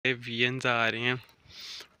वीएंस आ रहे हैं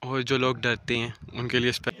और जो लोग डरते हैं उनके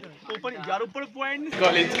लिए ऊपर पॉइंट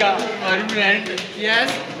कॉलेज का और friend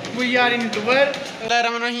yes we are in tour.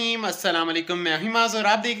 अस्सलाम वालेकुम, मैं एमाज और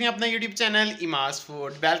आप देख रहे हैं अपना YouTube channel Amaz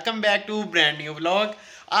food. Welcome back to brand new vlog.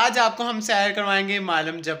 आज आपको हम सैर करवाएंगे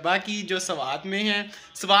मालम जब्बा की, जो स्वात में है।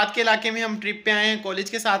 स्वात के इलाके में हम ट्रिप पे आए हैं कॉलेज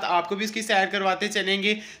के साथ, आपको भी इसकी सैर करवाते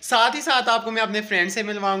चलेंगे। साथ ही साथ आपको मैं अपने फ्रेंड से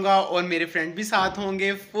मिलवाऊंगा और मेरे फ्रेंड भी साथ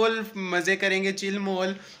होंगे। फुल मज़े करेंगे, चिल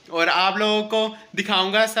मॉल, और आप लोगों को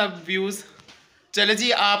दिखाऊंगा सब व्यूज़। चलो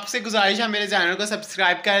जी, आपसे गुजारिश है मेरे चैनल को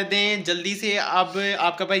सब्सक्राइब कर दें जल्दी से। अब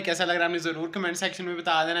आपका भाई कैसा लग रहा है हमें ज़रूर कमेंट सेक्शन में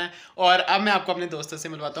बता देना है। और अब मैं आपको अपने दोस्तों से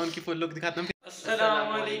मिलवाता हूँ, उनकी फुल लुक दिखाता हूँ। अस्सलाम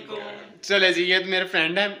वालेकुम। चलो जी, ये मेरे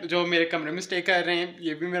फ्रेंड है जो मेरे कमरे में स्टे कर रहे हैं।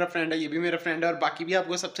 ये भी मेरा फ्रेंड है, ये भी मेरा फ्रेंड है, और बाकी भी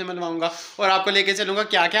आपको सबसे मिलवाऊंगा और आपको लेके चलूंगा।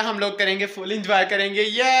 क्या क्या हम लोग करेंगे, फुल इंजॉय करेंगे।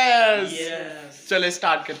 यस चलो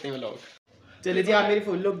स्टार्ट करते हैं लोग। चले जी, आप मेरी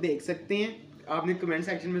फुल लुक देख सकते हैं। आपने कमेंट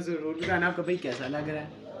सेक्शन में ज़रूर बताना आपका भाई कैसा लग रहा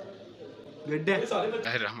है। गुड है।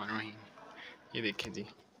 ये देखिए जी,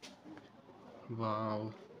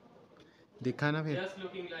 वाव, देखा ना फिर,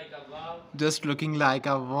 जस्ट लुकिंग लाइक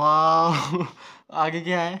अ वाव। आगे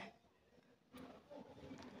क्या है,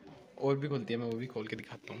 और भी खुलती है, मैं वो भी खोल के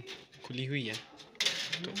दिखाता हूँ। खुली हुई है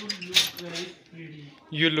तो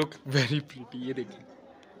यू लुक वेरी प्रीटी। ये देखिए,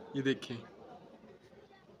 ये देखिए,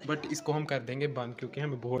 बट इसको हम कर देंगे बंद क्योंकि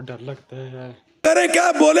हमें बहुत डर लगता है। अरे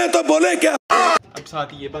क्या बोले तो बोले क्या। अब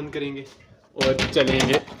साथ ही ये बंद करेंगे और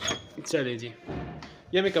चलेंगे। चले जी,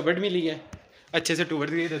 ये हमें कबर्ड मिली है, अच्छे से टूर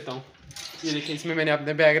दे देता हूँ। ये देखिए, इसमें मैंने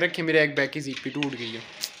अपने बैग रखे, मेरे एक बैग की जीप भी टूट गई है।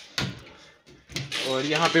 और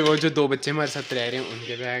यहाँ पे वो जो दो बच्चे हमारे साथ रह रहे हैं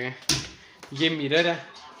उनके बैग हैं। ये मिरर है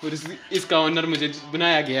और इसका ऑनर मुझे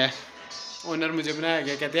बनाया गया है। ओनर मुझे बनाया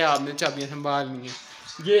गया, कहते हैं आपने चाबियाँ संभालनी है।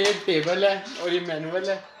 ये एक टेबल है और ये मैनुअल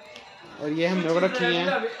है और ये हम लोग रखी हैं।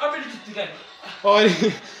 और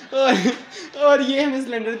ये हमें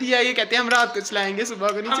सिलेंडर दिया है। ये कहते हैं हम रात को चलाएंगे, सुबह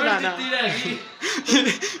को नहीं चलाना।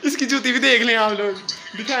 इसकी जूती भी देख लें आप लोग,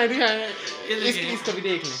 दिखाएं इसको भी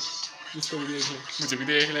देख लें, इसको भी देख लें, मुझे भी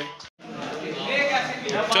देख लें।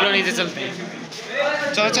 चलो नीचे चलते हैं,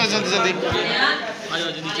 चलो चलो जल्दी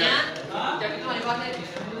जल्दी नीचे।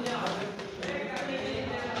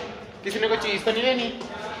 किसी ने कोई चीज़ तो नहीं लेनी?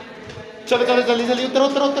 चलो चलो जल्दी जल्दी उतरो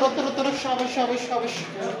उतरो उतरो उतरो उतरो। शाबाश शाबाश शाबाश।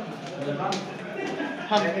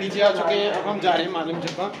 हम नीचे आ चुके हैं, अब हम जा रहे हैं मालूम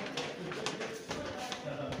जब्बा।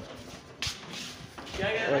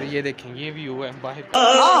 और ये देखें, ये व्यू है बाहर।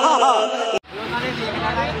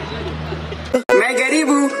 मैं गरीब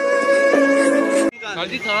हूँ,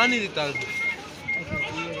 खा नहीं देता।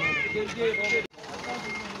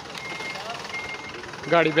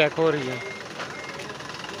 गाड़ी बैक हो रही है।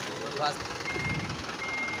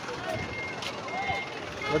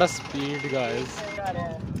 बड़ा स्पीड गाइस।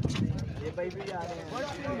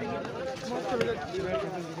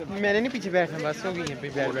 मैंने नहीं पीछे बैठना, बस हो गई है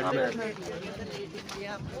बैठ बैठो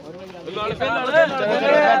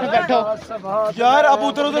यार। अब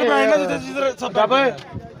उधर उधर बैठना जिधर सब।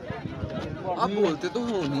 आप बोलते तो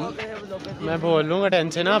हो नहीं, मैं बोल लूंगा,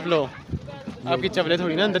 टेंशन है आप लोग। आपकी चपलें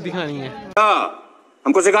थोड़ी ना अंदर दिखानी है,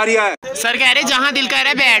 हमको सिखा रिया है। सर कह रहे जहाँ दिल कह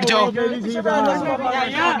रहे बैठ जाओ।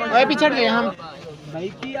 पिछड़ गए हम।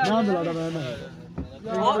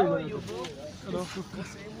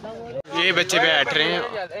 ये बच्चे बैठ रहे हैं,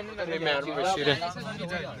 मैं और मुबशिर है,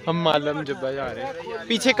 हम मालम जब्बा जा रहे हैं।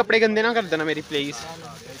 पीछे कपड़े गंदे ना कर देना मेरी प्लीज,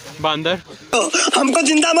 बांदर। हमको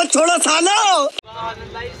जिंदा मत छोड़ो सालो।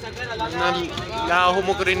 लाहु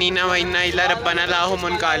मुकरिनीना व इन्ना इला रब्बना लाहु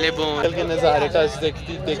मुनकालिबून। कल के नज़ारे का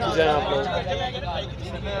देखी जाए आप लोग।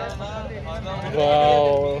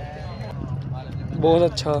 वाह, बहुत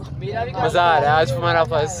अच्छा मज़ा आ रहा है। आज हमारा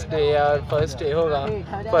फर्स्ट डे है और फर्स्ट डे होगा,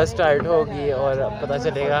 फर्स्ट स्टार्ट होगी और पता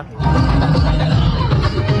चलेगा।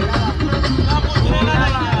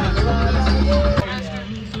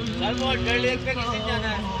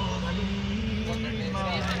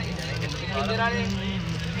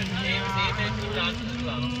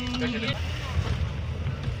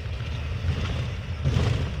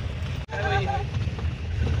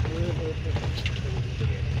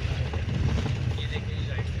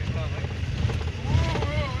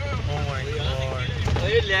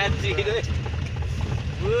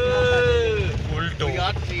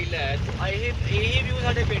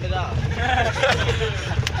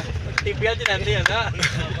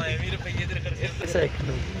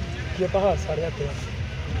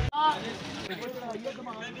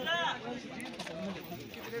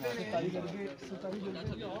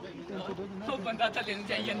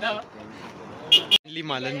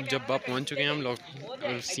 मालन जब्बा पहुंच चुके हैं हम लोग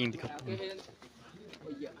और सीन दिखाता हूँ।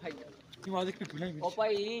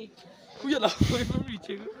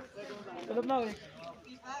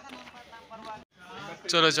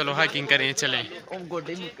 चलो चलो हाइकिंग करें चलें।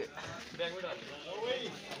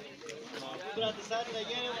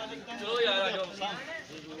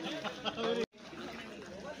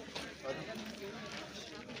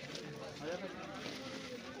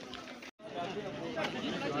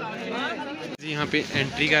 जी यहाँ पे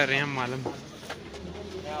एंट्री कर रहे हैं हम मालम।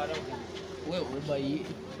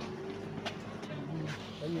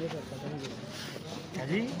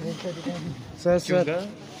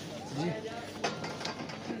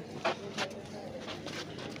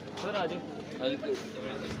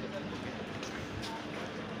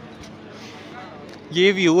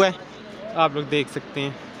 ये व्यू है, आप लोग देख सकते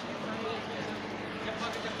हैं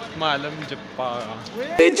मालम जब्बा।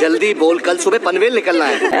 जल्दी बोल, कल सुबह पनवेल निकलना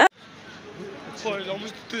है।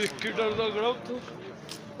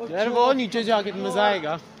 यार वो नीचे जाके मजा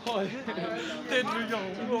आएगा।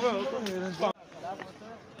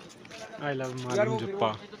 आई लव मालम जब्बा।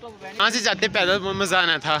 कहाँ से जाते पैदल मजा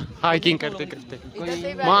आना था हाइकिंग करते करते।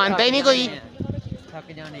 मानता ही नहीं कोई।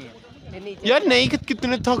 थक जाने हैं यार नहीं,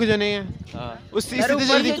 कितने थक जाने हैं उससे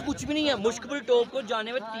जल्दी। कुछ भी नहीं है, मुश्किल टॉप को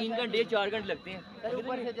जाने में 3 घंटे 4 घंटे लगते हैं।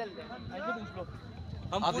 ऊपर से चलते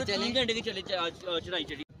हम पूरे 3 घंटे की चले चढ़ाई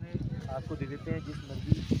चढ़ी। आपको दे देते हैं जिस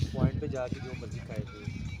मर्जी पॉइंट पे जाके जो मर्जी खाए थे।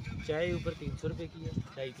 चाय ऊपर 300 रुपए की है,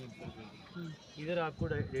 चाय 300 रुपए की। इधर आपको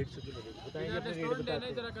 150 की मिलेगी। बताएंगे अपने रेट बताते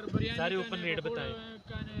हैं सारे ओपन रेट बताएं।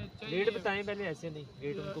 रेट बताएं पहले, ऐसे नहीं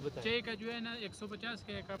रेट उनको बताएं। चाय का जो है ना 150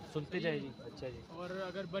 का कप सुनते जाए जी। अच्छा जी। और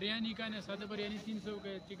अगर बिरयानी का ना सादा बिरयानी 300 का,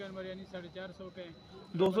 चिकन बिरयानी 450 का,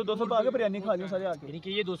 200 पे आगे बिरयानी खा लियो सारे आके। यानी कि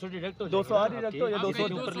ये 200 डिडक्ट हो 200 आ डिडक्ट हो या 200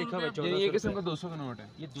 ऊपर लिखा हुआ है। ये किस्म का 200 का नोट है।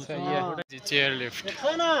 ये 200 सही है जी। चेयर लिफ्ट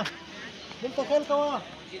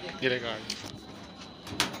ये रिकॉर्ड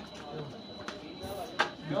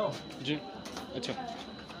जी। अच्छा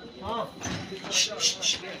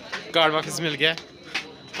कार्ड वापस मिल गया।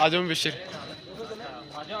 आ जाओ बशीर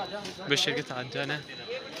के साथ जाना है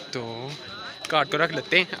तो कार्ड को रख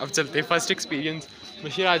लेते हैं। अब चलते हैं फर्स्ट एक्सपीरियंस।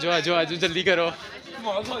 बशीर आ जाओ आ जाओ आ जाओ, जल्दी करो।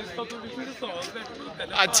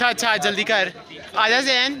 अच्छा अच्छा जल्दी कर, आजा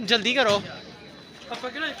जैन जल्दी करो।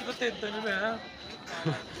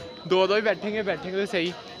 दो ही बैठेंगे तो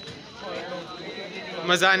सही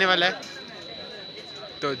मज़ा आने वाला है।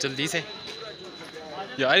 तो जल्दी से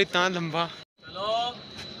यार, इतना लंबा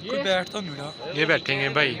कोई बैठता नहीं ना। ये बैठेंगे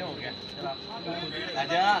भाई।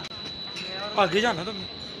 आगे जाना तुम।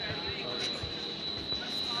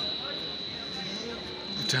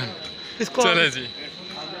 चलो जी,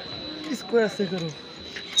 इसको ऐसे करो।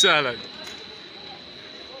 चलो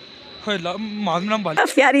मालम बाल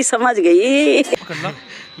प्यारी समझ गई। पकड़ना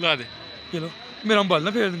ला दे। ये लो मेरा बाल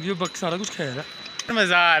ना फेर दूंगी, बक सारा कुछ खाया है।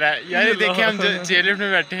 मज़ा आ रहा है यार। ये देखिए हम चेयर लिफ्ट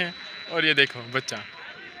में बैठे हैं और ये देखो बच्चा।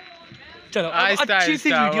 चलो आहिस्ता अच्छी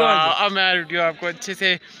सी आहिस्ता। वीडियो अब मैं वीडियो आपको अच्छे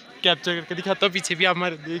से कैप्चर करके दिखाता हूँ। पीछे भी आप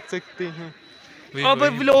हमारे देख सकते हैं। अब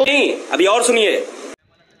व्लॉग नहीं, अभी और सुनिए।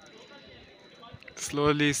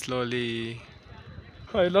 स्लोली स्लोली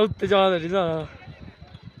हाय लो उत्ते जा रही ना।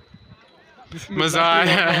 मज़ा आ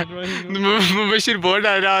रहा है। बशीर बहुत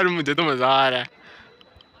डर रहा है और मुझे तो मज़ा आ रहा है।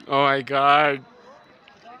 Oh my God.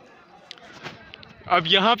 अब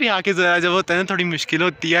यहाँ पे आके ज़रा जब होता है ना थोड़ी मुश्किल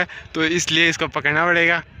होती है, तो इसलिए इसको पकड़ना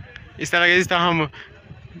पड़ेगा। इस तरह जिस तरह हम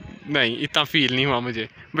नहीं, इतना फील नहीं हुआ मुझे।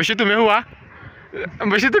 बशीर तुम्हें हुआ?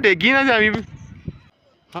 बशीर तो टेगी ना जामी।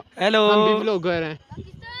 हेलो हम भी ब्लॉगर हैं।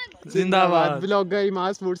 जिंदाबाद। Blogger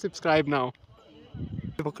इमाज food subscribe now.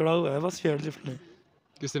 पकड़ा हुआ है बस चेयर लिफ्ट में।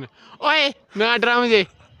 किसने? ओए ना डरा, मुझे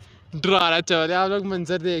डरा रहा। चल आप लोग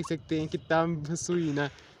मंजर देख सकते हैं कितना हंसूई ना।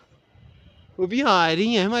 वो भी आ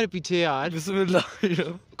रही है हमारे पीछे यार। बिस्मिल्लाह।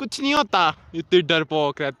 कुछ नहीं होता, इतनी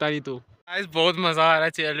डरपोक रहता नहीं तू। गाइस बहुत मज़ा आ रहा है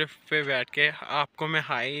चेयर लिफ्ट पे बैठ के। आपको मैं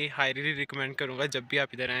हाईली रिकमेंड करूँगा जब भी आप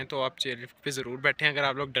इधर आएँ तो आप चेयर लिफ्ट पे ज़रूर बैठें। अगर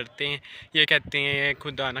आप लोग डरते हैं, ये कहते हैं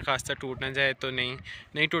खुदा ना खास्ता टूट ना जाए, तो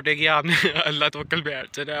नहीं टूटेगी। आपने अल्लाह तवक्कल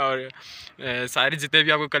बैठ जाना है और सारे जितने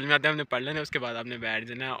भी आपको कलमे आते हैं हमने पढ़ लेना, उसके बाद आपने बैठ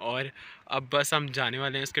जाना है। और अब बस हम जाने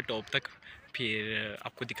वाले हैं उसके टॉप तक, फिर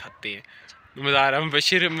आपको दिखाते हैं। मज़ा आ रहा है।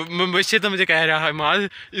 बशीर तो मुझे कह रहा है माल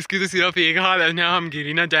इसकी तो सिर्फ एक हाल है, हम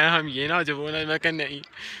गिरी ना जाए, हम ये ना जो वो ना। मैं कह नहीं,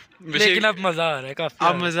 लेकिन अब मज़ा आ रहा है काफ़ी।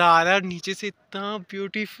 अब मज़ा आ रहा है। नीचे से इतना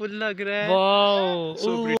ब्यूटीफुल लग रहा है। वाओ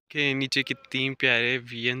के नीचे कितनी प्यारे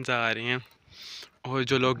वियंस आ रहे हैं। और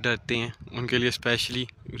जो लोग डरते हैं उनके लिए स्पेशली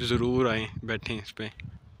ज़रूर आए, बैठें इस पे।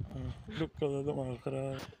 दिमाग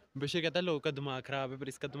खराब। बशीर कहता है लोगों का दिमाग ख़राब है, पर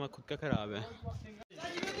इसका दिमाग खुद का ख़राब है।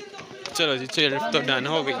 चलो जी चेयर लिफ्ट तो डन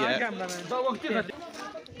हो गई है।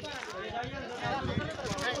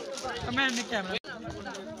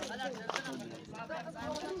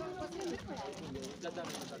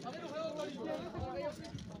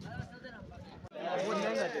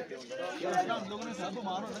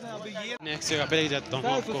 नेक्स्ट जगह पे लेके जाता हूँ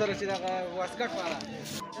आपको।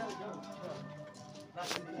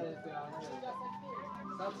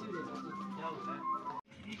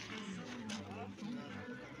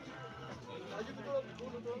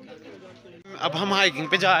 अब हम हाइकिंग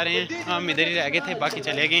पे जा रहे हैं, हम इधर ही रह गए थे, बाकी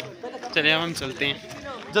चले गए। चले अब हम चलते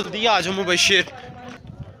हैं, जल्दी आ जाओ मुबशिर।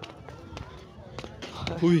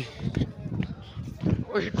 हुई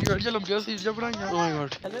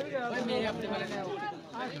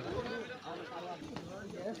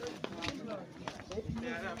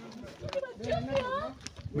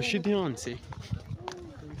ध्यान से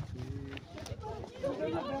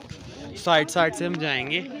साइड से हम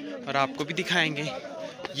जाएंगे और आपको भी दिखाएंगे।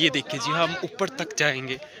 ये देखिए जी, हम ऊपर तक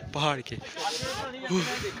जाएंगे पहाड़ के।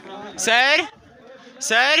 सर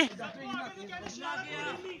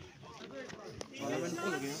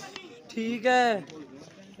ठीक है,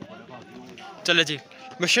 चलो जी,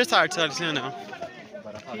 बशर साइड से आना।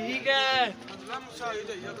 ठीक है।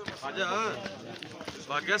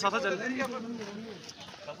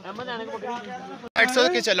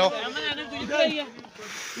 साइड के चलो।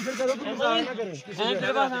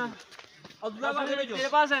 तेरे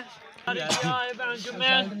पास है आगे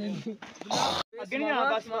नहीं आ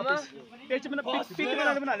बस वापस पिच में पिक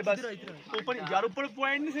बना ले बस ऊपर यार, ऊपर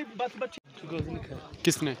पॉइंट नहीं से बस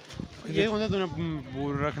किसने ये होता तूने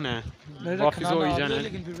बोल रखना है, वापस हो ही जाना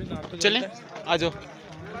है। चलें, आ जाओ।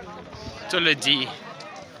 चलो जी,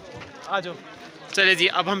 आ जाओ। चले जी,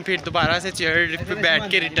 अब हम फिर दोबारा से चेयर पे बैठ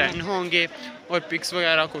के रिटर्न होंगे और पिक्स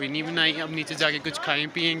वगैरह कोई नहीं बनाई। अब नीचे जाके कुछ खाएं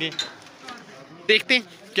पिएंगे, देखते हैं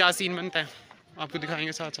क्या सीन बनता है, आपको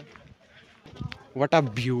दिखाएंगे साथ साथ। What a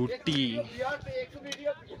beauty.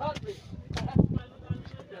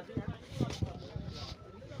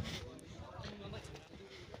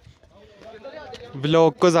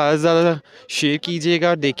 ब्लॉग को ज़्यादा से ज़्यादा शेयर कीजिएगा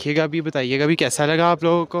और देखिएगा भी, बताइएगा भी कैसा लगा आप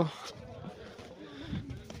लोगों को।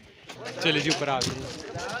 चलिए जी, ऊपर आ गए,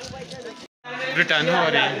 रिटर्न हो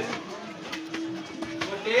रहे हैं।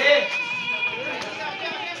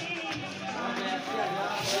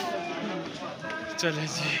 चले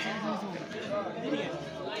जी,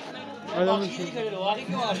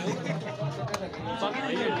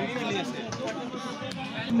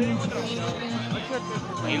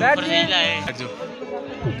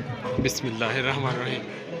 बिस्मिल्लाहिर्रहमानिर्रहीम।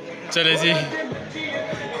 चले जी,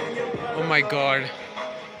 ओह माय गॉड,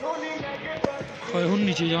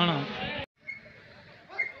 नीचे जाना।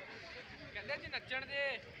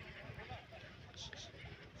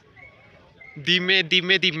 धीमे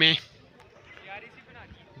धीमे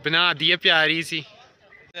बना दिए प्यारी सी।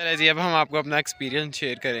 चले जी, अब हम आपको अपना एक्सपीरियंस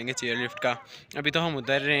शेयर करेंगे चेयर लिफ्ट का। अभी तो हम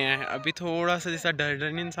उतर रहे हैं, अभी थोड़ा सा जैसा डर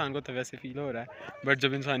नहीं इंसान को तो वैसे फील हो रहा है, बट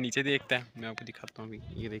जब इंसान नीचे देखता है, मैं आपको दिखाता हूँ अभी,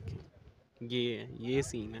 ये देखिए, ये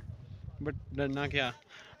सीन है। बट डरना क्या,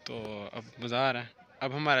 तो अब मज़ा आ रहा है।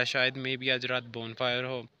 अब हमारा शायद मे भी आज रात बोनफायर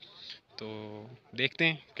हो, तो देखते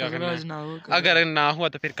हैं क्या करना है। अगर ना हुआ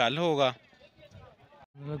तो फिर कल होगा।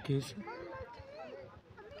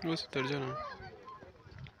 बस उतर जाना।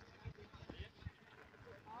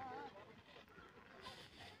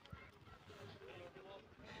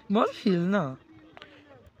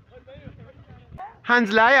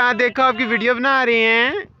 हंसला, यहाँ देखो, आपकी वीडियो बना रहे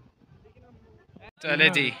हैं। चले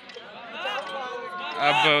जी,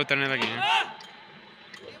 अब उतरने लगे हैं।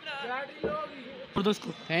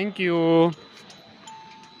 Thank you.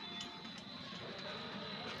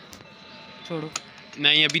 छोड़ो,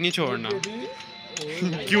 नहीं अभी नहीं छोड़ना।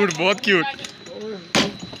 क्यूट, बहुत क्यूट।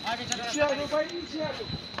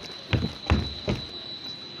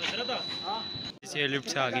 चेयर लिफ्ट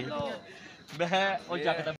से आ गए।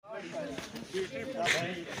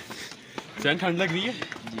 ठंड लग रही है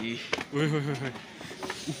जी।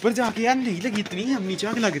 ऊपर जाके यार नहीं लगी इतनी, हम नीचे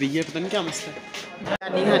आके लग रही है, पता नहीं क्या मसला है।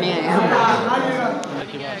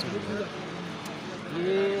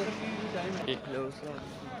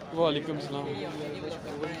 वालेकुम सलाम।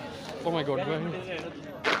 ओह माय गॉड,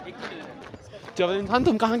 जब इंसान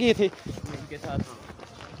तुम कहाँ गए थे?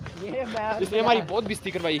 इसने हमारी बहुत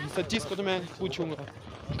बेइज्जती करवाई, सच्ची इसको तो मैं पूछूंगा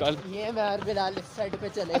कल। ये मैं और बिलाल इस साइड पे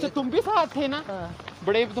चले। अच्छा तुम भी साथ थे ना? हाँ।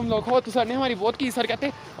 बड़े तुम लोग हो, तो सर ने हमारी बहुत की। सर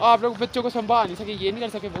कहते आप लोग बच्चों को संभाल नहीं सके, ये नहीं कर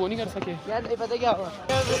सके, वो नहीं कर सके। यार नहीं पता क्या हुआ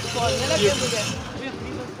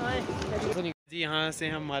जी। यहाँ से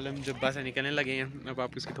हम मालम जब्बा से निकलने लगे हैं। अब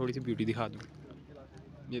आपको इसकी थोड़ी सी ब्यूटी दिखा दूँ।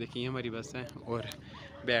 ये देखिए हमारी बस है और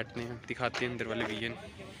बैठते हैं, दिखाते हैं अंदर वाले विजन।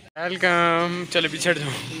 वेलकम। चलो पीछे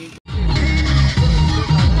जाओ।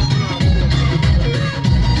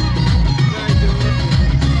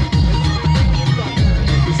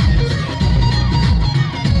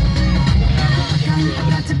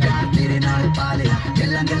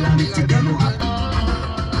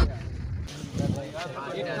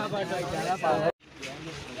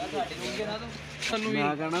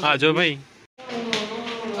 आ जाओ भाई।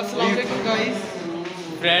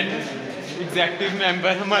 फ्रेंड एग्जेक्टिव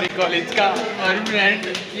मेंबर हमारे कॉलेज का और friend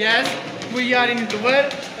yes we are in tour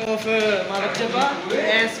of मालम जबा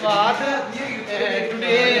and Swat.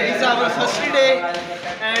 Today is our first day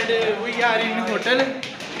and we are in hotel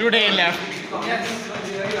today left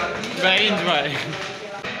very enjoy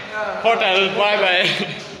hotel bye bye.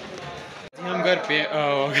 हम घर पे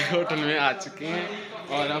होटल में आ चुके हैं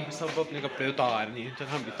और अब सब अपने कपड़े उतार रहे हैं। चलो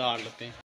हम भी उतार लेते हैं।